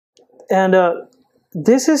And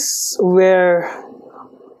this is where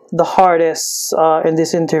the heart is in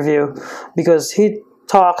this interview, because he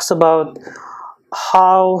talks about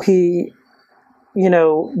how he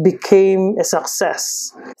became a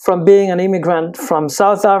success from being an immigrant from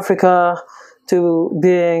South Africa to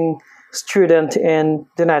being student in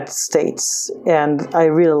the United States, and I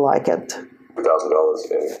really like it.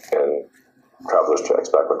 $2,000 in traveler's checks,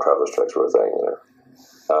 back when traveler's checks were a thing,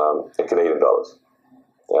 in Canadian dollars.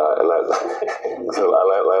 And I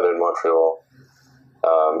landed in Montreal.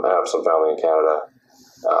 I have some family in Canada,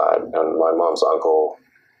 and my mom's uncle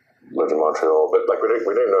lived in Montreal, but like we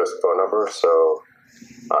didn't know his phone number, so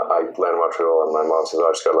I landed in Montreal, and my mom says,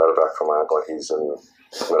 "I just got a letter back from my uncle. He's in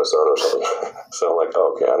Minnesota or something." So I'm like,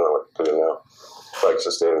 "Oh, okay, I don't know what to do now." So I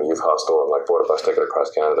just stayed in the youth hostel and like bought a bus ticket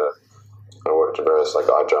across Canada, and worked at various like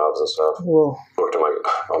odd jobs and stuff. Whoa. Worked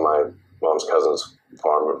on my mom's cousin's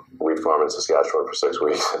farm, wheat farm in Saskatchewan for 6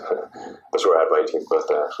 weeks. That's where I had my 18th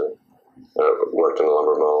birthday, actually. Worked in a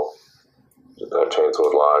lumber mill,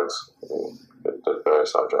 chainsawed logs, did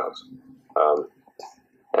various odd jobs.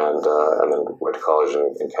 And then went to college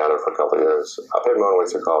in Canada for a couple of years. I paid my own way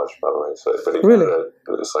through college, by the way. So, but in really? Canada,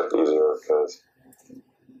 it's slightly easier because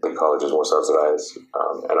the college is more subsidized,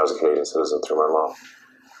 and I was a Canadian citizen through my mom.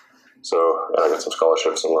 So, and I got some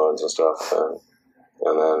scholarships and loans and stuff,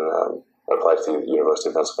 and then I applied to the University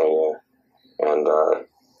of Pennsylvania, and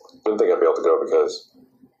didn't think I'd be able to go because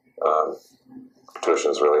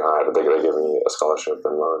tuition is really high, but they gave me a scholarship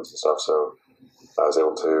and loans and stuff, so I was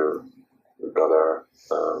able to go there.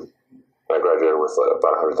 I graduated with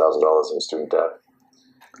about $100,000 in student debt.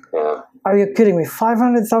 Yeah. Are you kidding me?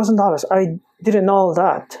 $500,000? I didn't know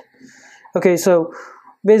that. Okay, so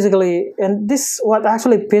basically, and this what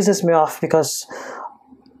actually pisses me off, because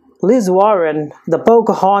Liz Warren, the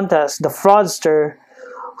Pocahontas, the fraudster,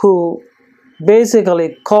 who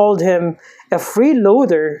basically called him a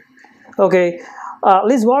freeloader. Okay,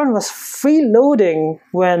 Liz Warren was freeloading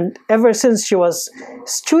ever since she was a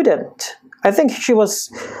student. I think she was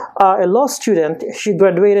a law student. She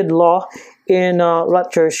graduated law in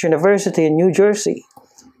Rutgers University in New Jersey.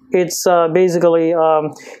 It's basically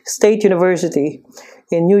state university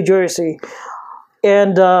in New Jersey.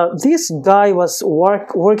 And this guy was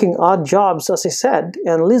working odd jobs, as I said.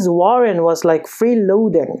 And Liz Warren was like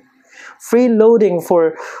freeloading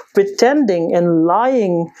for pretending and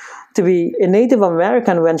lying to be a Native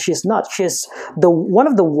American when she's not. She's one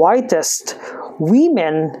of the whitest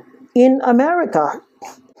women in America.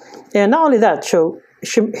 And not only that, so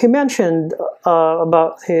he mentioned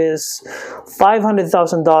about his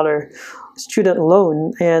 $500,000 student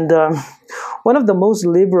loan, and one of the most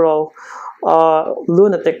liberal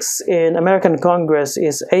lunatics in American Congress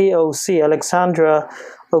is AOC, Alexandra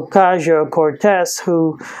Ocasio-Cortez,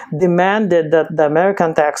 who demanded that the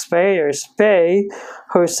American taxpayers pay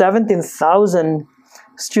her $17,000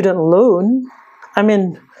 student loan. I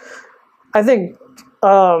mean, I think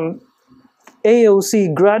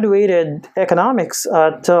AOC graduated economics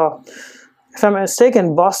at, if I'm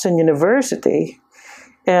mistaken, Boston University,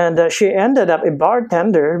 and she ended up a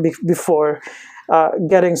bartender before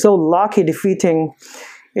getting so lucky defeating,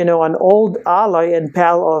 an old ally and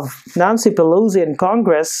pal of Nancy Pelosi in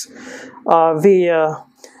Congress via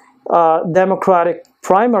Democratic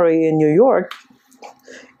primary in New York.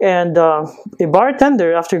 And a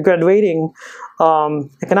bartender after graduating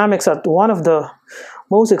economics at one of the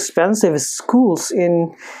most expensive schools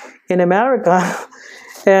in America.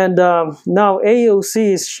 And now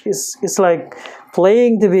AOC is like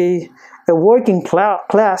playing to be a working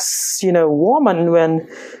class, woman, when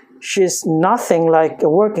she's nothing like a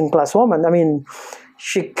working class woman. I mean,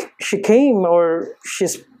 she came, or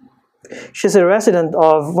she's a resident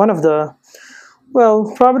of one of the,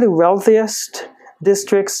 well, probably wealthiest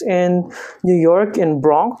districts in New York, in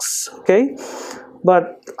Bronx. Okay,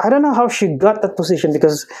 but I don't know how she got that position,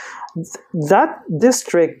 because that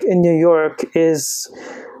district in New York is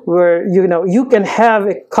where you can have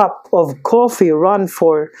a cup of coffee run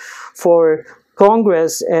for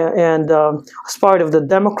Congress and as part of the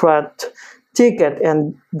Democrat ticket,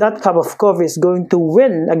 and that cup of coffee is going to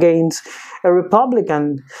win against a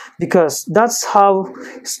Republican, because that's how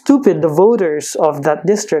stupid the voters of that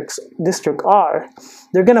district are.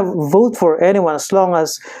 They're gonna vote for anyone as long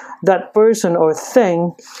as that person or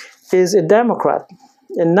thing is a Democrat.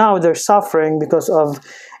 And now they're suffering because of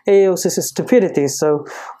AOC's stupidity. So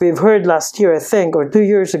we've heard last year, I think, or 2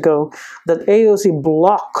 years ago, that AOC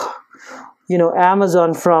blocked,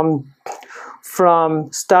 Amazon from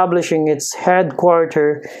establishing its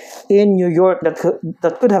headquarters in New York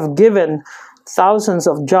that could have given thousands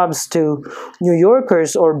of jobs to New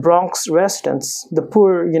Yorkers or Bronx residents, the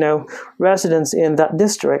poor, residents in that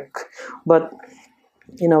district. But,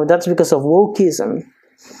 that's because of wokeism.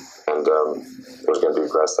 And it was going to do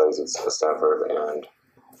grad studies at Stanford, and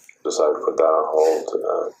decided to put that on hold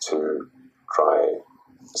to try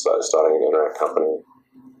starting an internet company.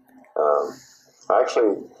 I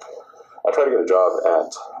tried to get a job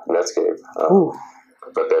at Netscape,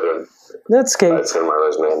 but they didn't. Netscape. I'd send my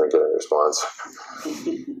resume and they get a response.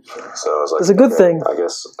 So I was like, it's a good thing. I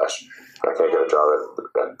guess I can't get a job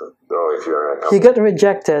at there are only a few internet companies. You get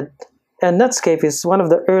rejected. And Netscape is one of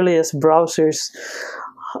the earliest browsers,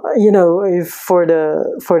 for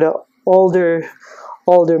the older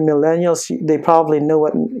millennials, they probably know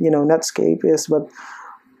what Netscape is. But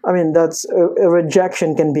I mean, that's a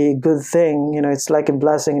rejection can be a good thing. It's like a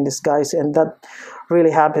blessing in disguise, and that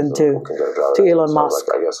really happened to Elon Musk.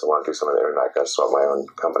 I guess I want to do something on the internet. I just start my own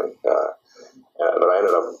company, but I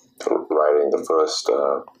ended up writing the first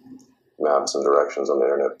maps and directions on the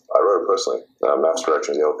internet. I wrote it personally. Maps,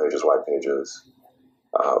 directions, yellow pages, white pages,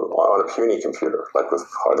 on a puny computer, like with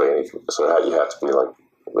hardly any. So you had to be like,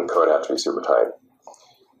 the code had to be super tight.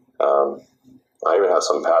 I even have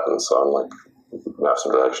some patents on like maps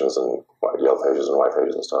and directions and yellow pages and white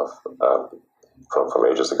pages and stuff from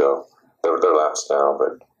ages ago. They're lapsed now,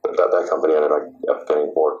 but that company ended up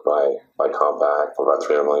getting bought by Compaq for about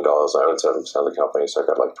 $300 million. I owned 7% of the company, so I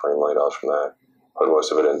got like $20 million from that. Put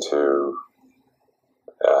most of it into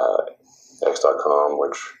X.com,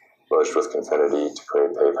 which merged with Confinity to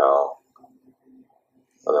create PayPal.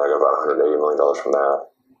 And then I got about $180 million from that.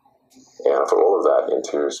 And I put all of that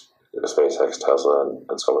into SpaceX, Tesla,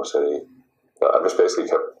 and Solar City. I just basically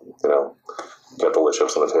kept all the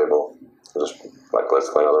chips on the table. Just like, let's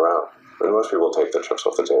play another round. I mean, most people take their chips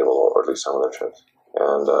off the table, or at least some of their chips.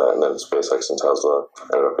 And then SpaceX and Tesla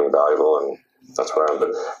ended up being valuable, and that's where I am.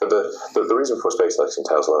 But the reason for SpaceX and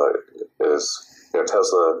Tesla is,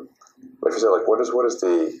 Tesla, if you say, like,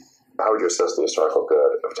 how would you assess the historical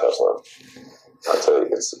good of Tesla? I'd say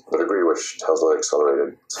it's the degree which Tesla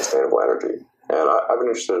accelerated sustainable energy. And I've been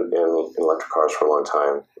interested in electric cars for a long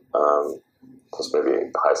time, since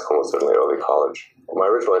maybe high school, certainly early college. My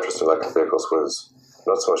original interest in electric vehicles was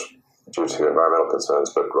not so much due to environmental concerns,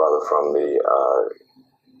 but rather from the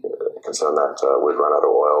concern that we'd run out of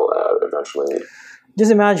oil eventually.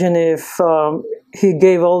 Just imagine if he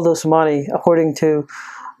gave all those money, according to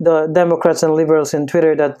the Democrats and liberals in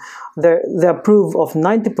Twitter, that they approve of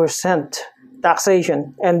 90%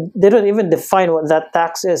 taxation, and they don't even define what that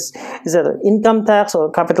tax is. Is it an income tax or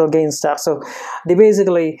capital gains tax? So they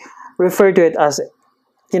basically refer to it as,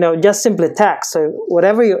 just simply tax. So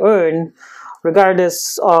whatever you earn,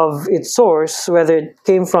 regardless of its source, whether it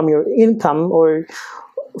came from your income or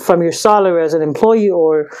from your salary as an employee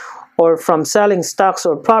or from selling stocks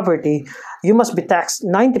or property, you must be taxed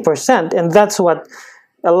 90%. And that's what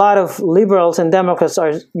a lot of liberals and Democrats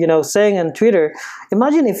are, saying on Twitter.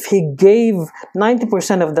 Imagine if he gave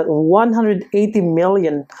 90% of that $180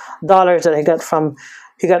 million that he got from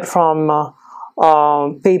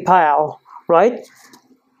PayPal, right?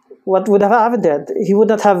 What would have happened then? He would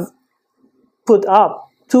not have put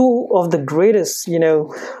up two of the greatest,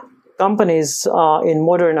 companies in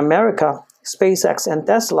modern America, SpaceX and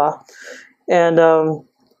Tesla, and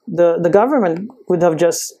the government would have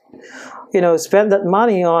just, spent that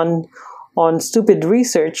money on stupid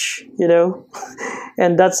research,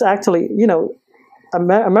 and that's actually,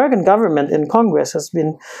 American government and Congress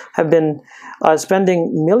have been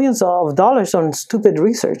spending millions of dollars on stupid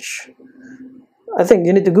research. I think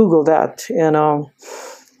you need to Google that, and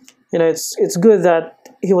it's good that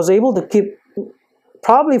he was able to keep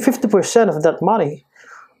probably 50% of that money,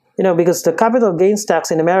 because the capital gains tax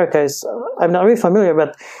in America is, I'm not really familiar,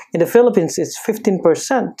 but in the Philippines it's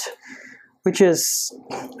 15%, which is,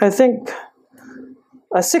 I think,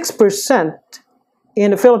 6% in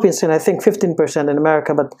the Philippines, and I think 15% in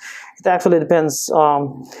America, but it actually depends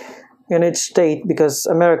in each state, because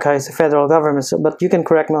America is a federal government. So, but you can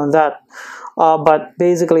correct me on that. But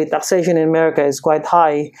basically, taxation in America is quite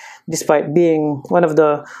high, despite being one of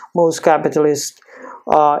the most capitalist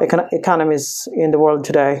economies in the world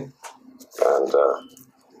today. And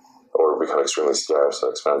or become extremely scarce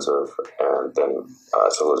and expensive, and then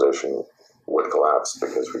civilization would collapse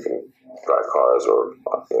because we can drive cars or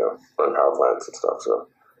run power plants and stuff.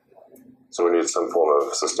 So we need some form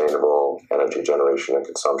of sustainable energy generation and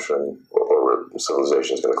consumption, or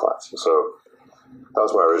civilization is going to collapse. So that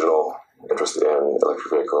was my original interest in electric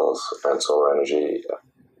vehicles and solar energy,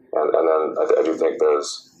 and then I do think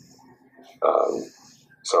there's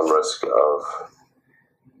some risk of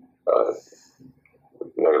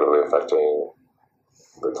negatively affecting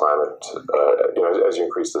the climate. As you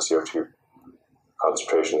increase the CO2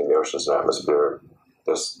 concentration in the oceans and atmosphere,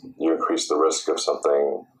 you increase the risk of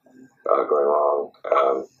something going wrong.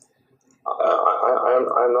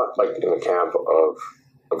 I'm not like in the camp of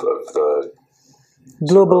the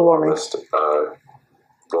global warming.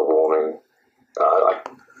 Global warming.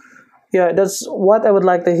 Yeah, that's what I would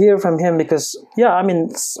like to hear from him, because yeah, I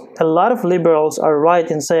mean, a lot of liberals are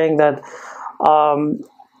right in saying that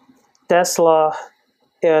Tesla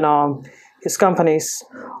and his companies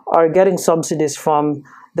are getting subsidies from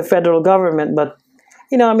the federal government, but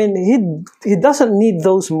I mean, he doesn't need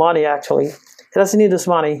those money actually. He doesn't need this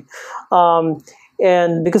money,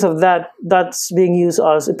 and because of that, that's being used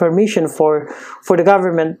as a permission for the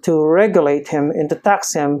government to regulate him and to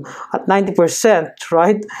tax him at 90%,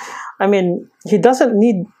 right? I mean, he doesn't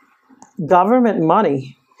need government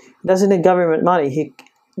money. He doesn't need government money.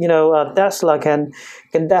 Tesla can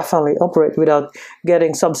definitely operate without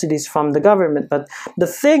getting subsidies from the government. But the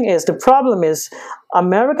problem is,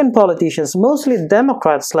 American politicians, mostly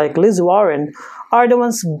Democrats like Liz Warren, are the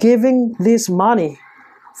ones giving this money,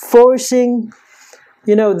 forcing,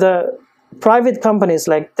 the private companies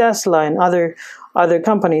like Tesla and other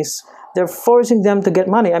companies. They're forcing them to get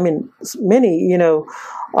money. I mean, many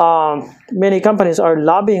companies are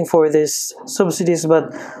lobbying for these subsidies,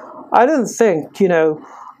 but I don't think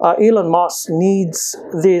Elon Musk needs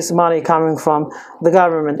this money coming from the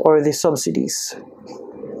government or the subsidies.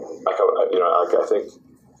 I think,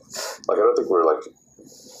 I don't think we're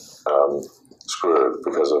screwed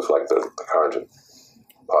because of the current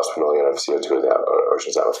possible million of CO2 in the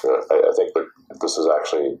ocean's atmosphere. I think that this is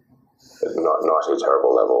actually not a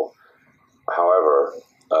terrible level. However,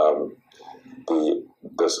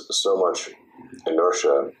 there's so much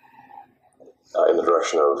inertia in the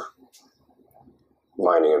direction of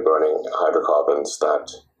mining and burning hydrocarbons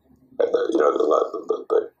that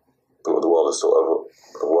the world is still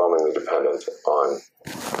overwhelmingly dependent on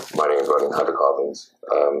mining and burning hydrocarbons.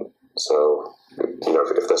 So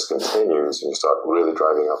if this continues and you start really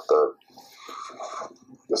driving up the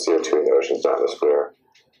CO2 in the ocean's atmosphere,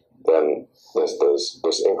 then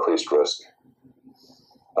there's increased risk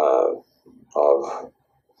of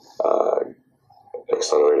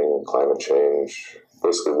accelerating climate change,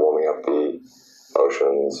 basically warming up the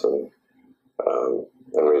oceans and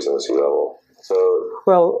raising the sea level. So,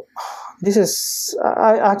 well,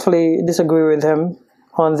 I actually disagree with him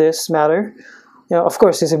on this matter. Of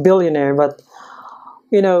course, he's a billionaire, but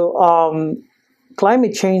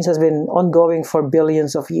climate change has been ongoing for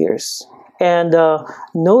billions of years. And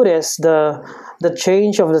notice the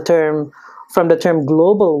change of the term from the term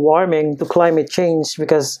global warming to climate change,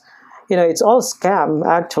 because it's all scam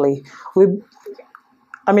actually.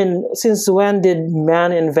 Since when did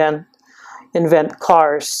man invent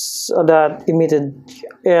cars that emitted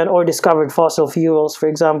or discovered fossil fuels, for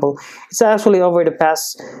example? It's actually over the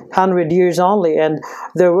past 100 years only, and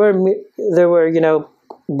there were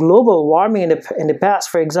global warming in the past.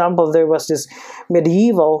 For example, there was this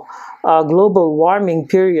medieval global warming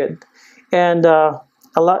period, and a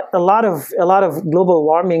lot of global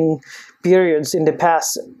warming periods in the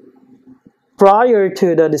past prior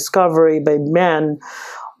to the discovery by man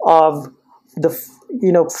of the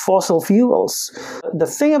fossil fuels. The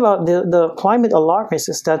thing about the climate alarmists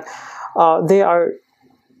is that they are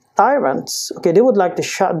tyrants. Okay, they would like to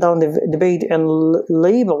shut down the debate and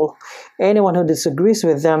label anyone who disagrees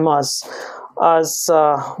with them as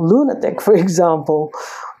lunatic, for example,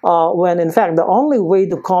 when in fact the only way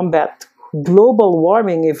to combat global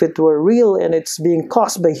warming, if it were real and it's being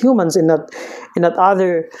caused by humans in that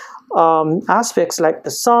other aspects like the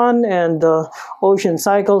sun and the ocean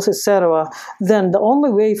cycles, etc., then the only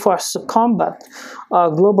way for us to combat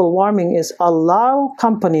global warming is allow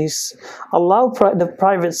the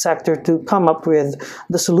private sector to come up with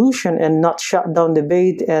the solution and not shut down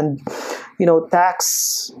debate and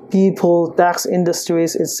tax people, tax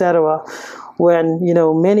industries, etc., when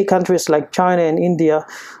many countries like China and India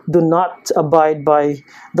do not abide by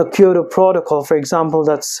the Kyoto Protocol, for example,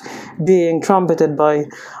 that's being trumpeted by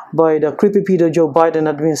the creepy Joe Biden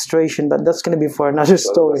administration. But that's going to be for another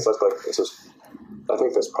story. I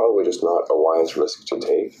think that's probably just not a wise risk to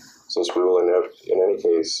take, since we will in any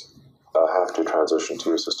case have to transition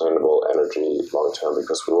to sustainable energy long term,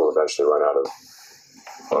 because we will eventually run out of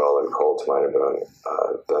oil and coal to mine and burn.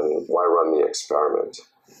 Then why run the experiment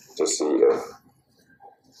to see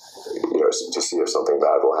if something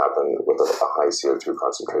bad will happen with a high CO2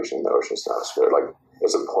 concentration in the ocean's atmosphere?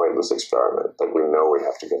 It's a pointless experiment. We know we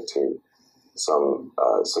have to get to some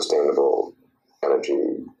sustainable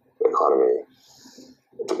energy economy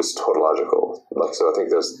it's tautological. Like, so I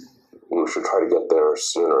think we should try to get there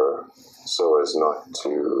sooner, so as not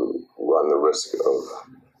to run the risk of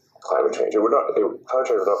climate change. Climate change would not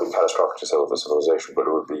be catastrophic to civilization, but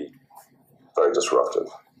it would be very disruptive.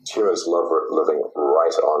 Humans love living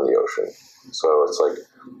right on the ocean, so it's like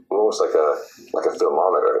we're almost like a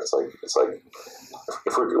thermometer. It's like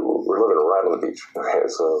if we're living right on the beach. Okay,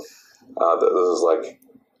 so this is like,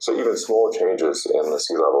 so even small changes in the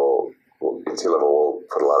sea level will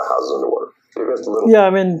put a lot of houses underwater. Yeah, I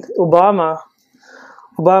mean, Obama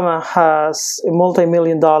has a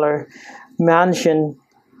multi-million-dollar mansion,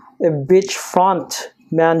 a beachfront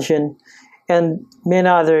mansion, and many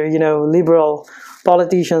other, liberal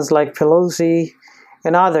politicians like Pelosi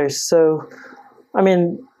and others. So, I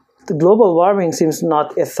mean, the global warming seems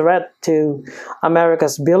not a threat to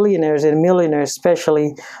America's billionaires and millionaires,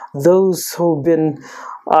 especially those who've been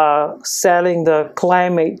selling the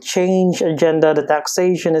climate change agenda, the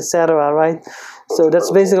taxation, etc. Right? So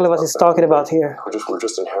that's basically what he's talking about here. We're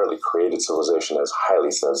just inherently created civilization as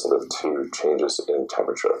highly sensitive to changes in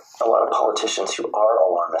temperature. A lot of politicians who are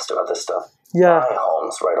alarmist about this stuff buy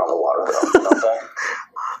homes right on the water, though, don't they?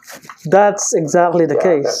 That's exactly the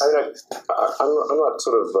case. I'm not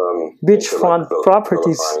sort of beachfront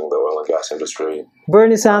properties. The oil and gas industry.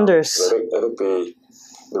 Bernie Sanders. I think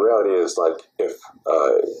the reality is, like, if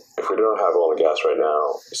we don't have oil and gas right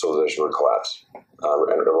now, civilization would collapse,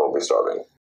 and everyone would be starving.